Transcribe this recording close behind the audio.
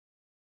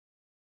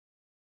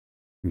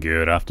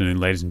Good afternoon,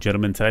 ladies and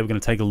gentlemen. Today we're going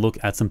to take a look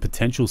at some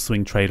potential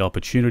swing trade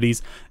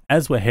opportunities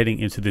as we're heading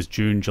into this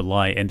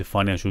June-July end of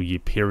financial year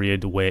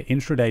period where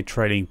intraday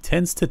trading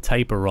tends to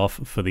taper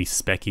off for the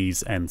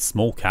speckies and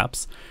small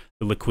caps.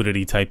 The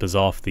liquidity tapers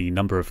off, the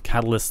number of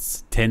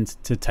catalysts tend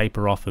to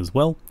taper off as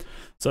well.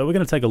 So we're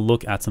going to take a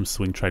look at some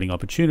swing trading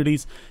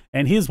opportunities.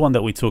 And here's one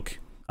that we took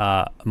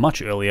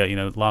much earlier.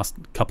 The last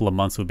couple of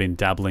months we've been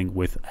dabbling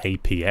with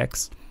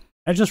APX.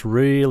 And just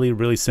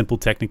really simple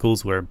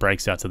technicals where it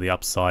breaks out to the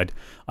upside.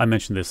 I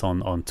mentioned this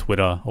on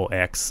Twitter or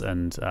X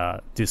and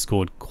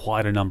Discord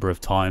quite a number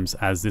of times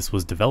as this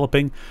was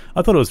developing.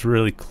 I thought it was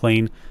really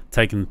clean,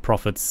 taking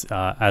profits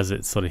as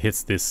it sort of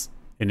hits this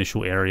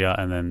initial area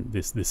and then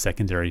this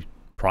secondary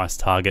price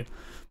target.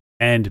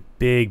 And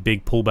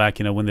big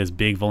pullback. When there's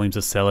big volumes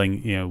of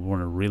selling, we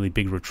want a really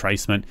big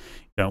retracement.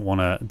 Don't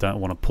want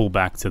to pull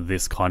back to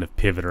this kind of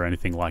pivot or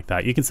anything like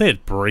that. You can see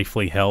it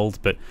briefly held,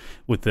 but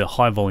with the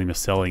high volume of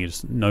selling,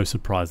 it's no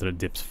surprise that it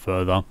dips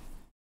further.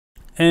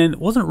 And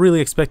wasn't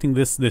really expecting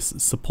this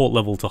support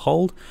level to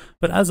hold,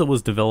 but as it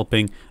was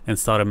developing and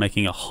started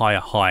making a higher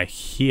high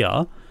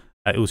here,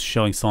 it was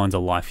showing signs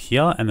of life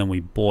here, and then we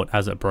bought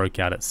as it broke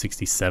out at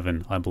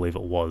 67, I believe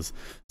it was.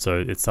 So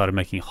it started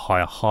making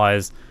higher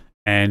highs,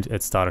 and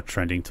it started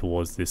trending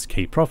towards this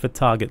key profit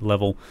target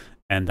level.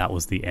 And that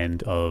was the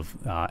end of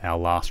our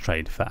last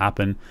trade for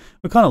Appen.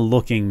 We're kind of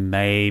looking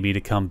maybe to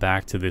come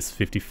back to this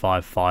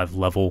 55.5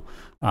 level.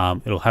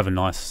 It'll have a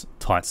nice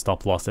tight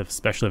stop loss,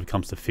 especially if it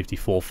comes to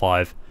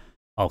 54.5.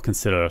 I'll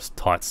consider a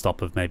tight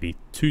stop of maybe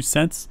 2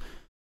 cents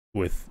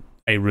with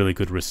a really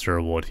good risk to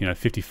reward.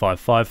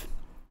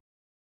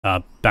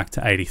 55.5 back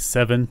to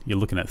 87. You're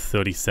looking at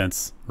 30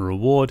 cents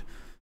reward,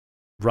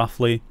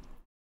 roughly.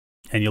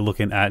 And you're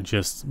looking at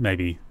just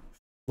maybe,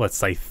 let's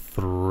say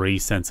 3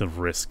 cents of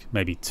risk,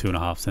 maybe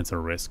 2.5 cents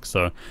of risk.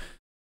 So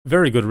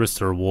very good risk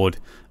to reward.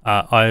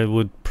 I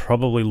would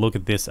probably look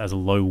at this as a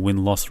low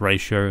win-loss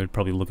ratio. I'd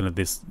probably looking at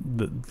this,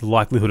 the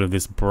likelihood of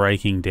this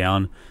breaking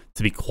down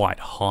to be quite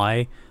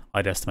high.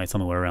 I'd estimate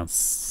somewhere around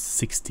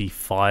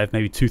 65,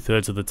 maybe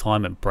 2/3 of the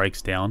time it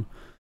breaks down.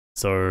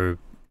 So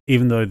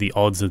even though the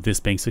odds of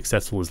this being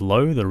successful is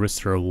low, the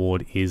risk to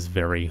reward is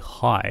very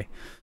high.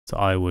 So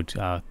I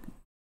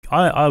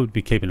would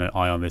be keeping an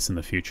eye on this in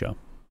the future.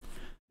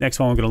 Next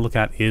one we're going to look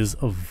at is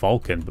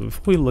Vulcan. But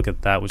before we look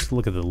at that, we'll just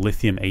look at the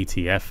lithium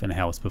ETF and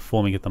how it's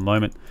performing at the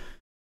moment.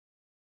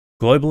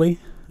 Globally,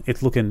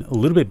 it's looking a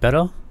little bit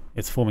better.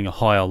 It's forming a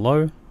higher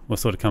low. We'll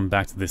sort of come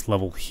back to this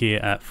level here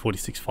at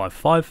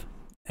 46.55.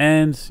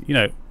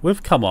 And,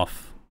 we've come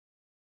off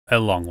a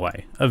long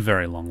way, a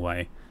very long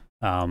way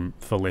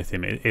for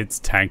lithium. It's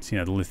tanked,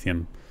 the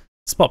lithium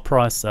spot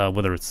price,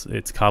 whether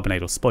it's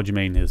carbonate or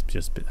spodumene, is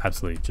just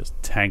absolutely just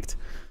tanked.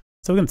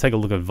 So we're going to take a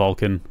look at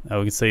Vulcan.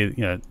 We can see,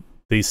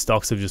 these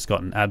stocks have just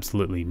gotten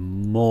absolutely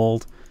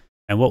mauled.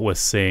 And what we're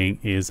seeing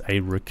is a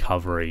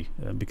recovery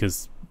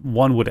because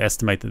one would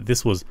estimate that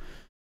this was,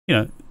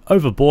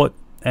 overbought.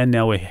 And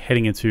now we're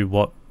heading into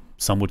what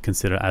some would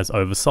consider as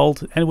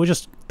oversold. And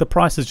the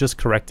price is just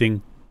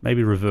correcting,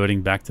 maybe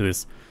reverting back to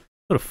this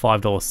sort of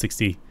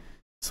 $5.60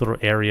 sort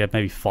of area,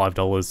 maybe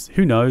 $5.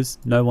 Who knows?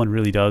 No one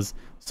really does.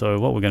 So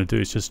what we're going to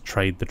do is just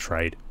trade the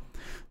trade.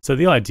 So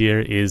the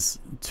idea is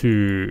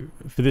for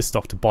this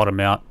stock to bottom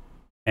out,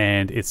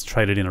 and it's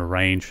traded in a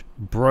range,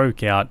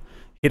 broke out,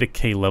 hit a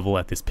key level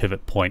at this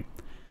pivot point.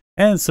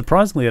 And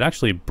surprisingly, it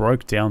actually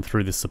broke down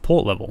through this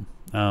support level.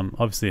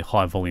 Obviously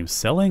high volume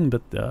selling,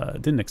 but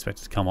didn't expect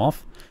it to come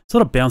off.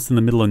 Sort of bounced in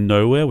the middle of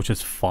nowhere, which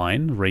is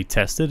fine,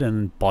 retested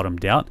and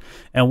bottomed out.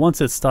 And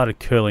once it started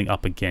curling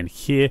up again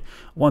here,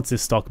 once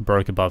this stock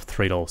broke above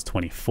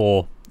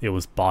 $3.24, it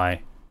was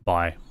buy.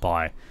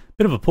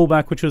 Bit of a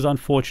pullback, which was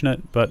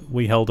unfortunate, but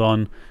we held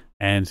on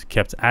and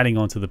kept adding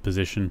on to the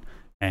position,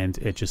 and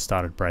it just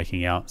started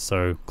breaking out.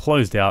 So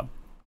closed out,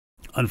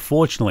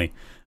 unfortunately,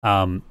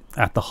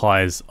 at the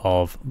highs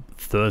of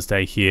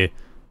Thursday here,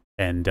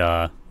 and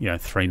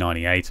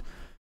 398.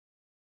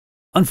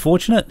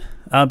 Unfortunate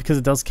because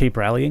it does keep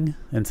rallying,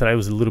 and today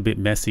was a little bit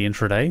messy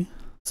intraday.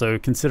 So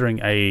considering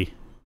a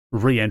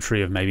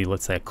re-entry of maybe,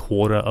 let's say, a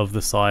quarter of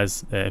the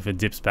size, if it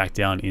dips back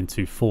down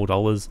into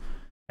 $4,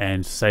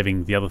 and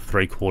saving the other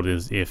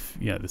 3/4 if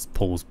this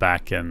pulls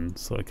back and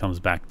sort of comes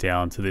back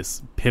down to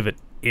this pivot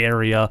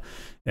area,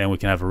 and we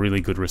can have a really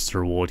good risk to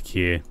reward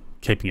here,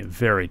 keeping it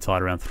very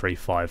tight around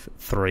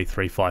 353,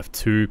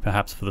 352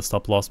 perhaps for the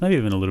stop loss, maybe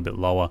even a little bit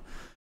lower.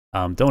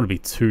 Don't want to be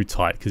too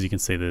tight because you can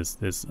see there's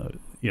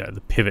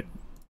the pivot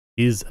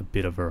is a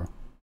bit of a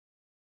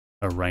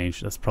range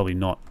that's probably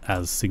not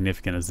as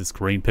significant as this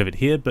green pivot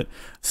here, but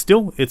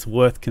still it's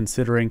worth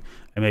considering,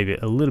 and maybe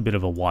a little bit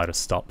of a wider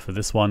stop for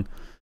this one,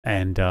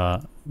 and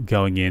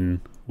going in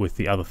with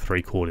the other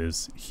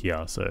 3/4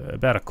 here. So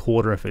about a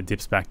quarter if it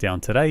dips back down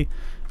today,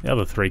 the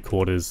other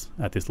 3/4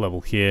 at this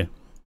level here.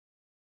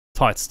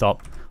 Tight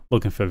stop,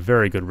 looking for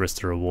very good risk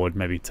to reward,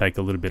 maybe take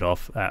a little bit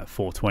off at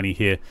 420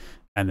 here,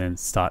 and then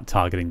start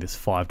targeting this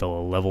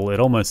 $5 level. It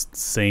almost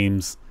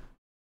seems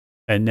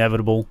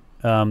inevitable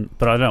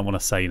but I don't want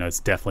to say, it's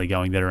definitely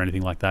going there or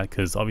anything like that,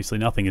 because obviously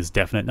nothing is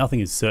definite, nothing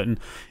is certain.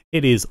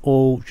 It is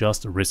all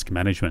just risk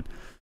management.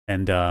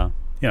 And,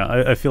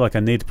 I feel like I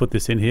need to put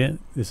this in here.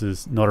 This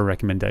is not a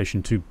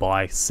recommendation to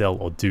buy, sell,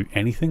 or do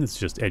anything. It's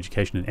just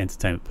education and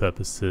entertainment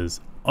purposes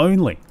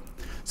only.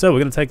 So we're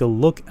going to take a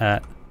look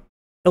at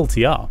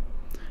LTR.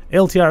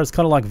 LTR is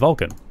kind of like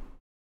Vulcan.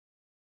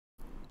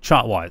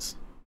 Chart-wise,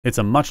 it's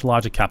a much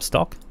larger cap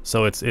stock,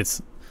 so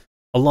it's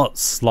a lot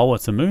slower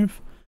to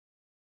move.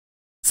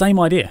 Same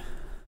idea,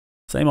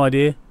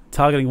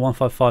 targeting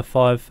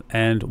 1555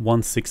 and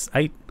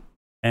 168,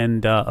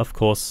 and of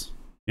course,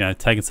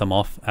 taking some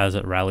off as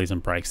it rallies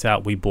and breaks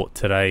out. We bought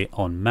today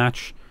on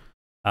match.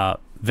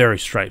 Very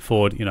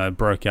straightforward,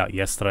 broke out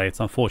yesterday. It's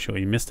unfortunate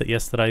we missed it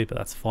yesterday, but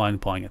that's fine.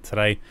 Buying it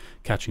today,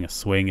 catching a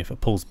swing. If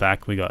it pulls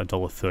back, we got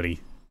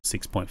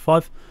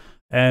 $1.36.5,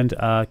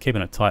 and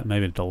keeping it tight,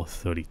 maybe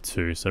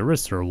 $1.32. So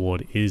risk to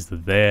reward is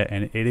there,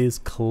 and it is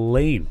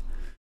clean.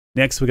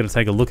 Next, we're going to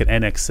take a look at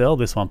NXL.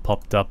 This one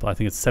popped up. I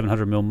think it's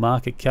 700 mil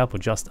market cap or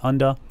just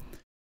under.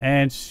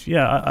 And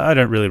yeah, I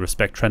don't really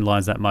respect trend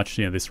lines that much.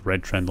 This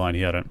red trend line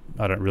here,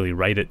 I don't really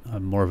rate it.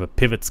 I'm more of a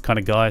pivots kind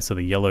of guy, so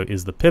the yellow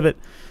is the pivot.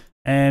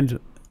 And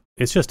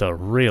it's just a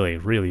really,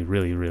 really,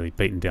 really, really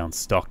beaten down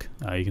stock.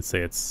 You can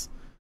see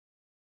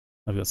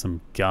I've got some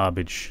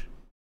garbage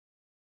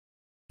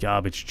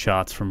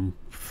charts from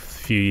a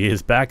few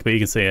years back, but you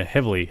can see a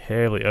heavily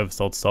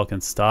oversold stock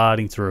and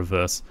starting to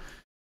reverse.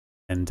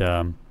 And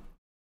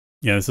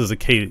this is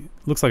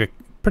looks like a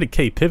pretty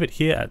key pivot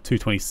here at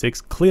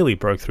 226. Clearly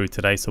broke through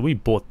today, so we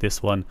bought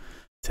this one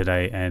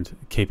today and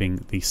keeping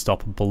the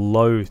stop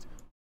below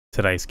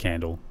today's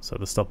candle. So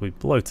the stop will be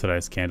below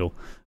today's candle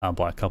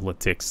by a couple of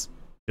ticks,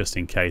 just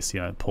in case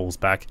it pulls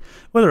back.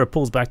 Whether it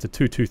pulls back to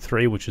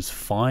 223, which is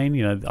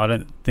fine. I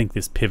don't think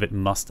this pivot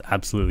must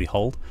absolutely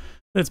hold.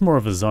 But it's more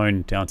of a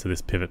zone down to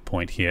this pivot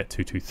point here at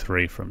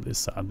 223 from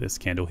this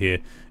candle here,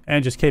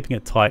 and just keeping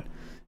it tight.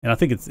 And I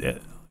think it's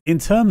in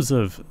terms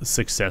of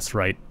success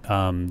rate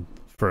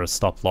for a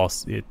stop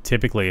loss,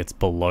 typically it's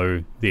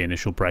below the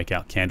initial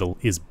breakout candle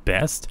is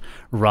best,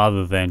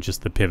 rather than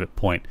just the pivot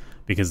point,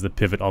 because the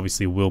pivot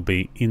obviously will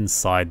be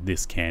inside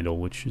this candle,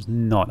 which is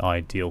not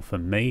ideal for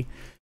me.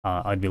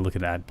 I'd be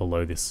looking at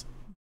below this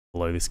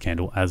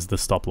candle as the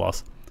stop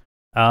loss.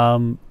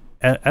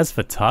 As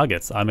for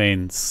targets, I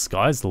mean,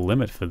 sky's the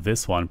limit for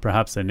this one.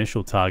 Perhaps the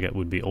initial target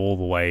would be all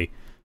the way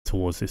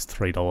towards this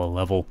 $3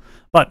 level,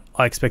 but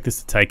I expect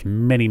this to take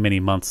many, many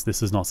months.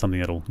 This is not something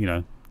that'll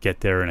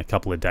get there in a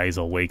couple of days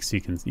or weeks.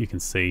 You can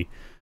see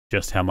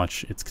just how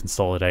much it's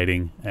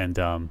consolidating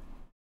and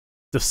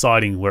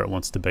deciding where it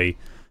wants to be,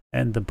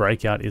 and the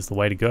breakout is the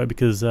way to go,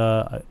 because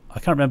I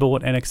can't remember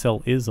what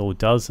NXL is or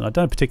does, and I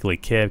don't particularly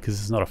care because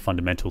it's not a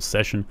fundamental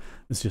session.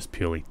 It's just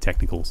purely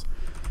technicals.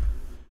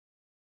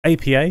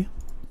 APA,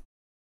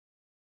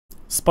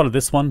 spotted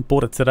this one,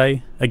 bought it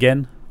today,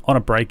 again on a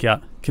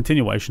breakout,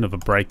 continuation of a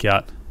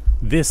breakout.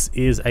 This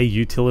is a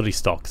utility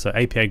stock, so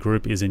APA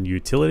Group is in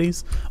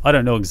utilities. I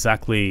don't know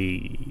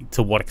exactly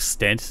to what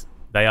extent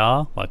they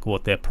are, like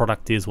what their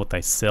product is, what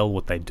they sell,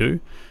 what they do.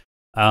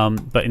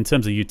 But in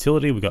terms of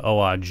utility, we've got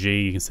ORG.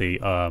 You can see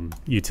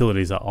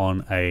utilities are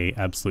on a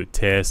absolute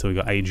tear. So we've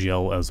got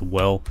AGL as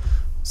well.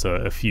 So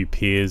a few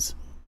peers.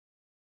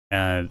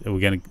 And we're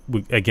going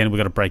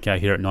to break out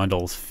here at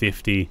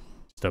 $9.50.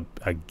 Just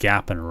a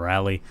gap and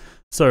rally.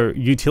 So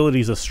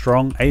utilities are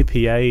strong.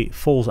 APA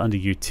falls under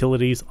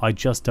utilities. I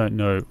just don't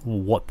know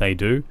what they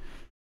do,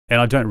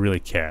 and I don't really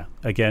care.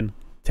 Again,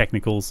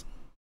 technicals,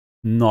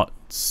 not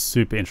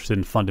super interested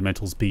in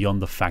fundamentals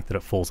beyond the fact that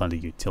it falls under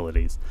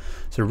utilities.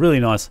 So really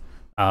nice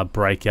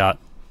breakout.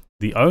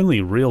 The only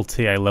real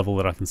TA level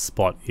that I can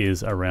spot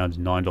is around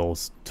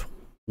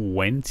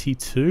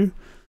 $9.22.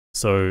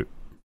 So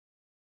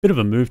bit of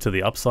a move to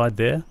the upside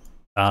there.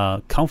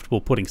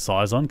 Comfortable putting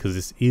size on, because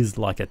this is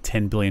like a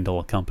 $10 billion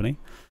company.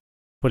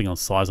 Putting on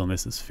size on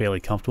this is fairly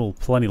comfortable.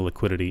 Plenty of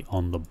liquidity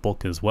on the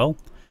book as well.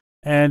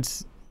 And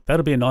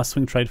that'll be a nice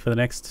swing trade for the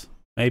next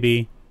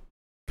maybe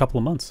couple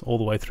of months, all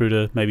the way through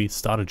to maybe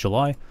start of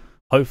July.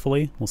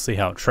 Hopefully, we'll see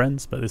how it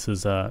trends, but this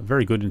is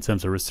very good in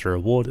terms of risk to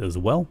reward as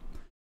well.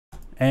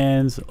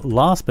 And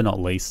last but not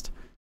least,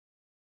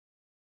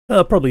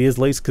 probably is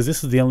least, because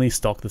this is the only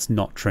stock that's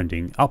not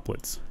trending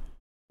upwards.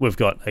 We've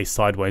got a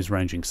sideways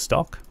ranging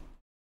stock,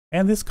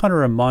 and this kind of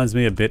reminds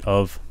me a bit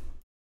of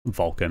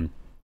Vulcan.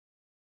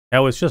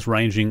 How it's just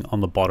ranging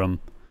on the bottom.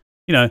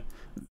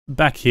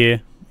 Back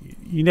here,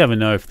 you never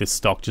know if this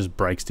stock just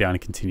breaks down and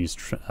continues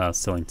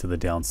selling to the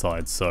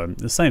downside. So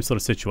the same sort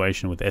of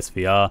situation with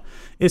SVR.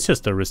 It's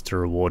just a risk to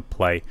reward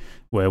play,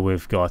 where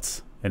we've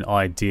got an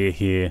idea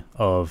here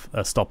of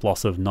a stop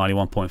loss of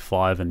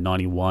 91.5 and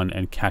 91,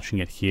 and catching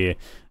it here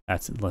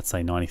at, let's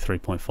say,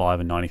 93.5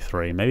 and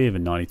 93, maybe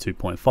even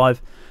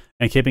 92.5,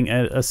 and keeping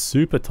a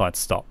super tight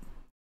stop.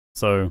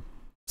 So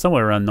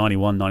somewhere around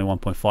 91,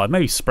 91.5,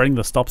 maybe spreading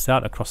the stops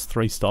out across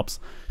 3 stops,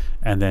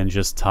 and then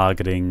just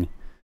targeting,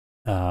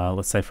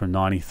 let's say, from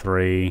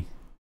 93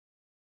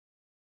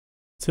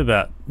 to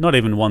about, not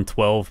even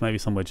 112, maybe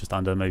somewhere just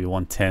under, maybe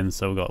 110.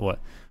 So we've got, what,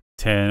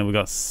 10, we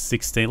got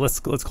 16. Let's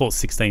call it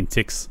 16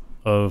 ticks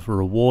of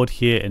reward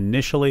here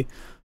initially.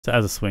 So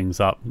as it swings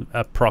up,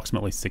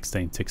 approximately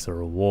 16 ticks of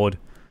reward,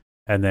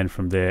 and then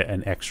from there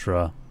an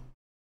extra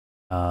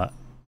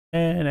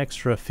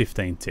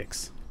 15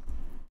 ticks.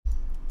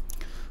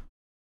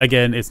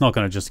 Again, it's not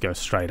going to just go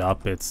straight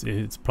up. It's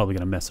probably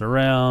going to mess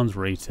around,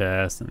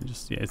 retest, and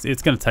just, yeah,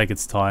 it's going to take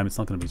its time. It's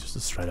not going to be just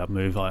a straight up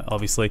move,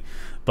 obviously.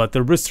 But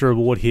the risk to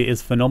reward here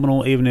is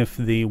phenomenal. Even if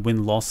the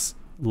win-loss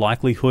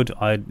likelihood,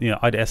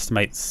 I'd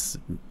estimate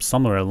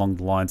somewhere along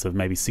the lines of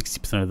maybe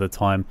 60% of the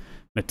time,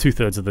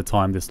 2/3 of the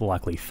time, this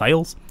likely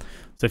fails.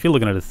 So if you're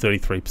looking at a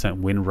 33%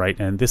 win rate,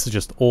 and this is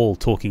just all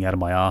talking out of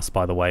my ass,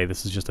 by the way,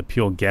 this is just a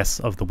pure guess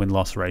of the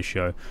win-loss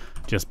ratio,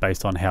 just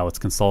based on how it's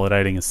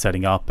consolidating and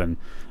setting up, and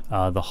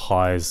the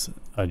highs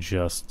are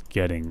just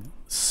getting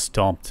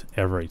stomped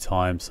every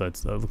time. So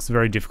it looks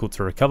very difficult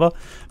to recover.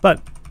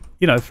 But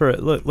you know,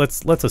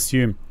 let's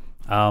assume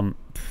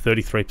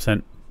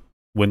 33%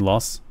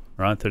 win-loss,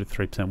 right?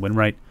 33% win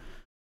rate.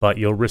 But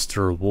your risk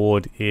to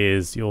reward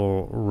is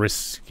you're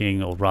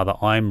risking, or rather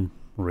I'm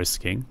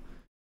risking,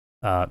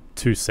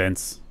 2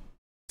 cents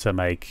to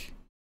make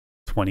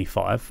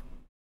 25.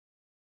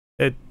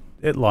 It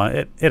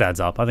adds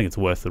up. I think it's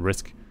worth the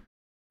risk.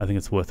 I think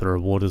it's worth the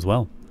reward as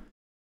well.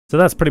 So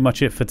that's pretty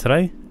much it for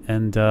today.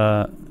 And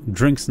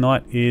drinks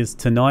night is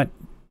tonight,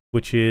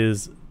 which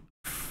is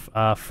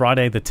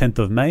Friday the 10th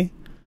of May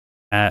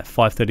at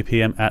 5:30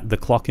 p.m. at The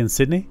Clock in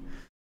Sydney.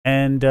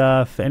 And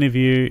for any of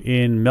you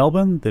in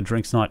Melbourne, the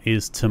drinks night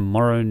is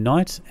tomorrow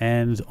night,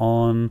 and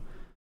on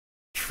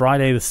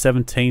Friday the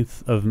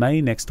 17th of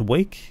May next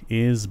week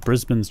is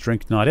Brisbane's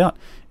drink night out.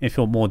 If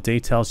you want more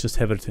details, just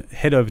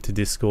head over to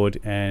Discord,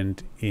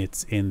 and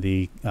it's in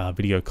the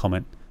video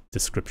comment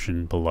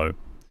description below.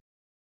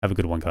 Have a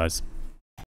good one, guys.